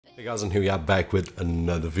Hey guys, and here we are back with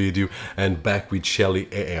another video and back with Shelly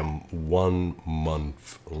EM 1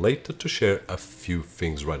 month later to share a few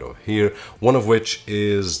things right over here. One of which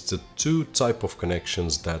is the two type of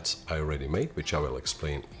connections that I already made, which I will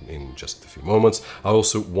explain in just a few moments. I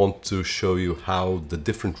also want to show you how the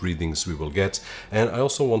different readings we will get, and I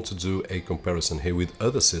also want to do a comparison here with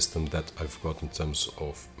other systems that I've got in terms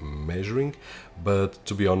of measuring. But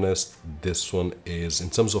to be honest, this one is, in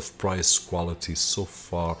terms of price quality, so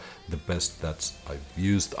far the best that I've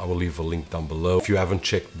used. I will leave a link down below. If you haven't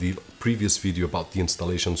checked the previous video about the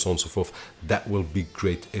installation, so on and so forth, that will be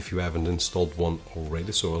great if you haven't installed one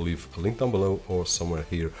already. So I'll leave a link down below or somewhere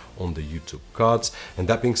here on the YouTube cards. And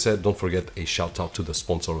that being said, don't forget a shout out to the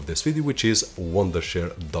sponsor of this video, which is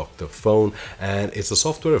Wondershare Doctor Phone. And it's a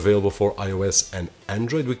software available for iOS and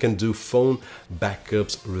Android. We can do phone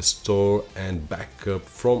backups, restore and backup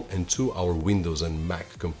from and to our Windows and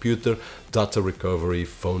Mac computer, data recovery,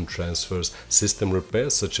 phone transfers, system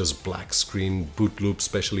repairs such as black screen, boot loop,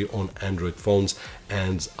 especially on Android phones,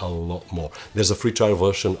 and a lot more. There's a free trial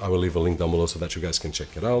version. I will leave a link down below so that you guys can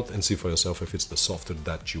check it out and see for yourself if it's the software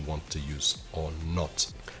that you want to use or not.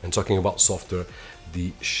 And talking about software,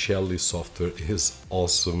 the Shelly software is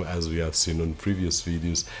awesome, as we have seen on previous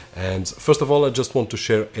videos. And first of all, I just want to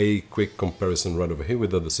share a quick comparison right over here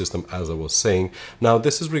with the other system, as I was saying. Now,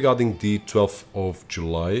 this is regarding the 12th of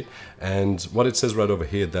July, and what it says right over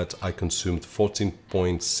here that I consumed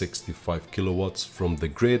 14.65 kilowatts from the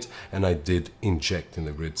grid, and I did inject in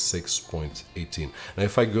the grid 6.18. Now,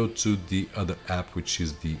 if I go to the other app, which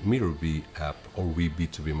is the MirrorBee app, or WeBee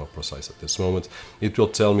to be more precise at this moment, it will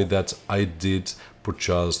tell me that I did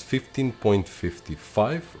purchased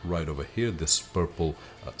 15.55 right over here, this purple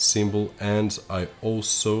symbol, and I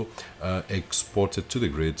also exported to the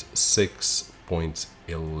grid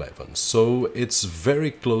 6.11. So it's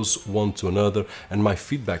very close one to another, and my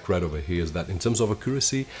feedback right over here is that in terms of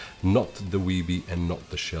accuracy, not the WeBee and not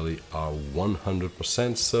the Shelly are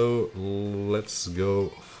 100%. So let's go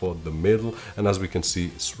for the middle, and as we can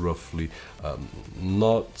see, it's roughly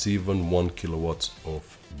not even 1 kilowatt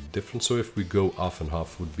of difference. So if we go half and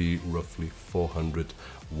half, would be roughly 400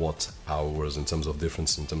 watt hours in terms of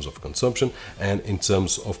difference, in terms of consumption, and in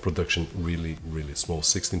terms of production, really small,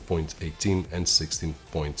 16.18 and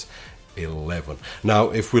 16.11. Now,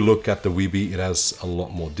 if we look at the WeBee, it has a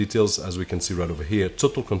lot more details, as we can see right over here.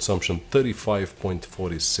 Total consumption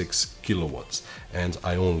 35.46 kilowatts, and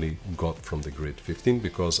I only got from the grid 15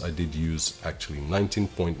 because I did use actually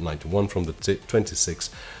 19.91 from the 26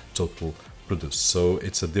 total produced. So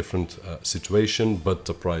it's a different situation, but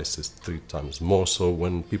the price is 3 times more. So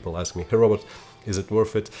when people ask me, hey Robert, is it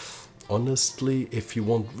worth it? Honestly, if you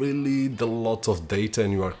want really the lot of data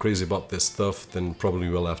and you are crazy about this stuff, then probably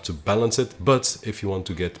we'll have to balance it. But if you want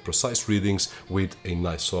to get precise readings with a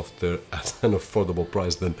nice software at an affordable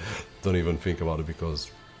price, then don't even think about it,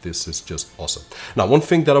 because this is just awesome. Now, one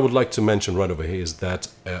thing that I would like to mention right over here is that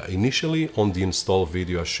initially on the install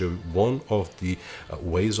video, I showed one of the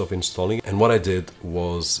ways of installing, and what I did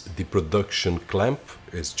was the production clamp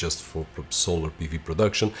is just for solar PV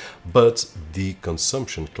production, but the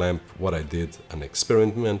consumption clamp, what I did, an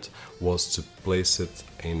experiment, was to place it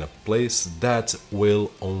in a place that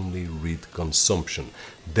will only read consumption.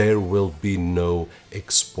 There will be no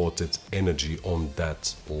exported energy on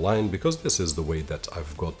that line, because this is the way that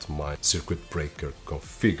I've got my circuit breaker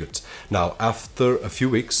configured. Now, after a few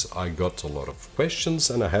weeks, I got a lot of questions,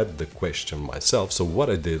 and I had the question myself. So what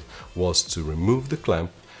I did was to remove the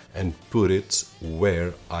clamp and put it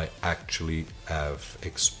where I actually have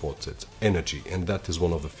exported energy. And that is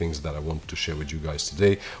one of the things that I want to share with you guys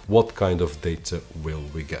today. What kind of data will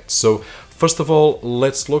we get? So first of all,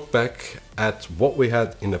 let's look back at what we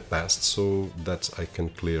had in the past, so that I can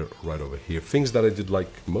clear right over here things that I did like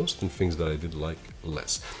most and things that I did like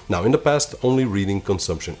less. Now, in the past, only reading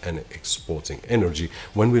consumption and exporting energy.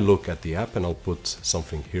 When we look at the app, and I'll put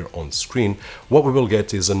something here on screen, what we will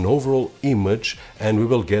get is an overall image, and we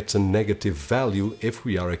will get a negative value if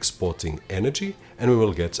we are exporting energy, and we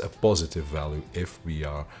will get a positive value if we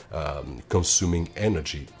are consuming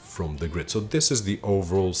energy from the grid. So this is the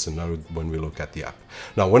overall scenario when we look at the app.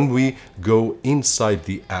 Now, when we go inside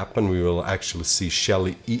the app, and we will actually see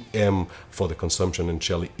Shelly EM for the consumption and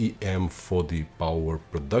Shelly EM for the power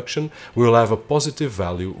production, we will have a positive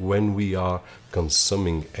value when we are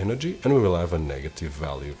consuming energy, and we will have a negative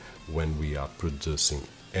value when we are producing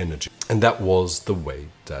energy. And that was the way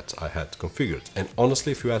that I had configured. And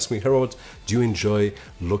honestly, if you ask me, Harold, do you enjoy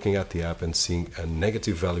looking at the app and seeing a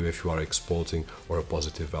negative value if you are exporting, or a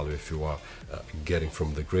positive value if you are getting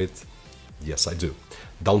from the grid? Yes, I do.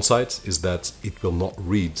 Downside is that it will not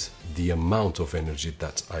read the amount of energy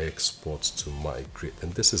that I export to my grid,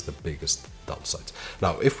 and this is the biggest downside.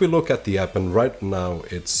 Now, if we look at the app, and right now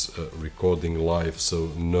it's recording live,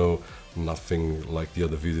 so nothing like the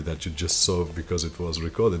other video that you just saw because it was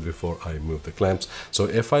recorded before I moved the clamps. So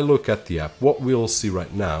if I look at the app, what we'll see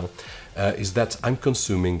right now is that I'm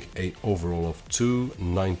consuming a overall of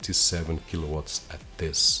 297 kilowatts at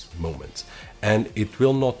this moment, and it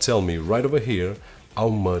will not tell me right over here how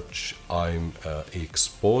much I'm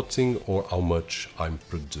exporting or how much I'm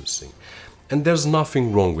producing. And there's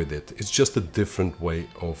nothing wrong with it. It's just a different way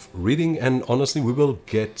of reading, and honestly we will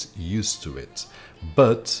get used to it.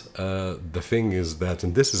 But the thing is that,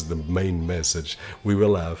 and this is the main message, we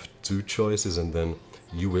will have two choices and then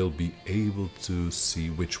you will be able to see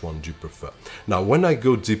which one you prefer. Now, when I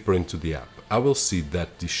go deeper into the app, I will see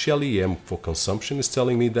that the Shelly EM for consumption is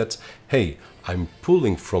telling me that, hey, I'm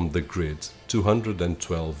pulling from the grid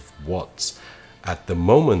 212 watts. At the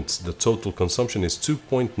moment, the total consumption is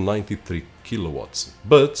 2.93 kilowatts,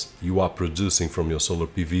 but you are producing from your solar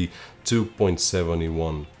PV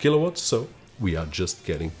 2.71 kilowatts, so we are just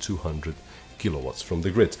getting 200 kilowatts from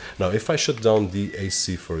the grid. Now, if I shut down the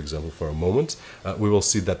AC, for example, for a moment, we will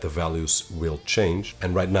see that the values will change.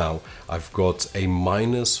 And right now, I've got a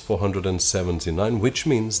minus 479, which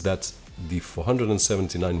means that the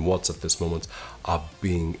 479 watts at this moment are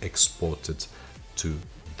being exported to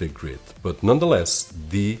the grid. But nonetheless,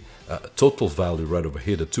 the total value right over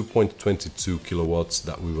here, the 2.22 kilowatts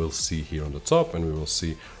that we will see here on the top, and we will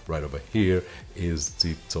see right over here, is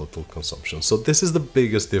the total consumption. So this is the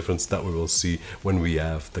biggest difference that we will see when we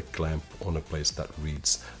have the clamp on a place that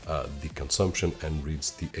reads the consumption and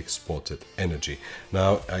reads the exported energy.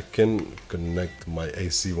 Now I can connect my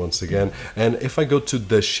AC once again, and if I go to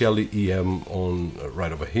the Shelly EM on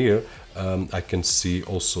right over here, I can see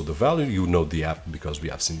also the value. You know the app because we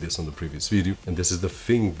have seen this on the previous video, and this is the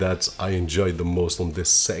thing that I enjoy the most on this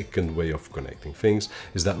second way of connecting things,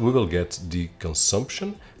 is that we will get the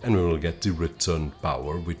consumption and we will get the return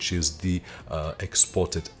power, which is the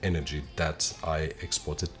exported energy that I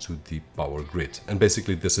exported to the power grid. And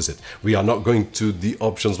basically this is it. We are not going to the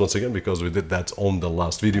options once again because we did that on the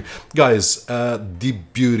last video. Guys, the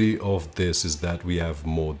beauty of this is that we have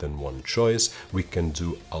more than one choice. We can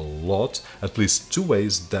do a lot, at least two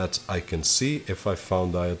ways that I can see. If I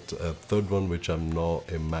found out a third one, which I'm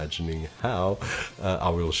not imagining how, I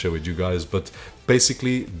will share with you guys. But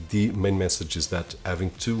basically the main message is that having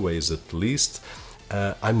two ways at least,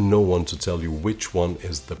 I'm no one to tell you which one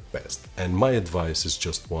is the best, and my advice is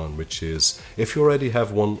just one, which is if you already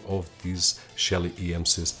have one of these Shelly EM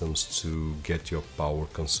systems to get your power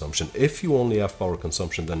consumption. If you only have power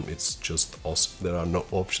consumption, then it's just awesome. There are no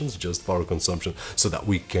options, just power consumption, so that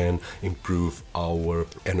we can improve our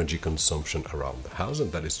energy consumption around the house,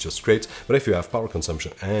 and that is just great. But if you have power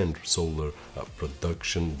consumption and solar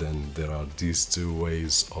production, then there are these two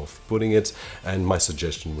ways of putting it, and my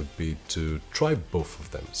suggestion would be to try both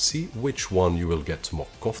of them. See which one you will get more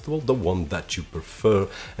comfortable, the one that you prefer,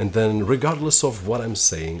 and then regardless of what I'm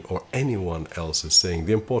saying or anyone else is saying,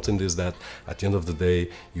 the important is that at the end of the day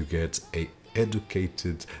you get a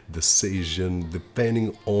educated decision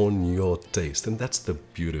depending on your taste, and that's the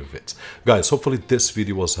beauty of it. Guys, hopefully this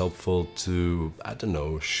video was helpful to, I don't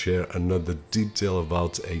know, share another detail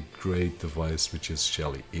about a great device which is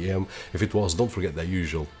Shelly EM. If it was, don't forget that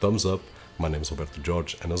usual thumbs up. My name is Roberto,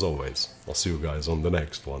 and as always, I'll see you guys on the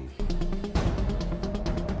next one.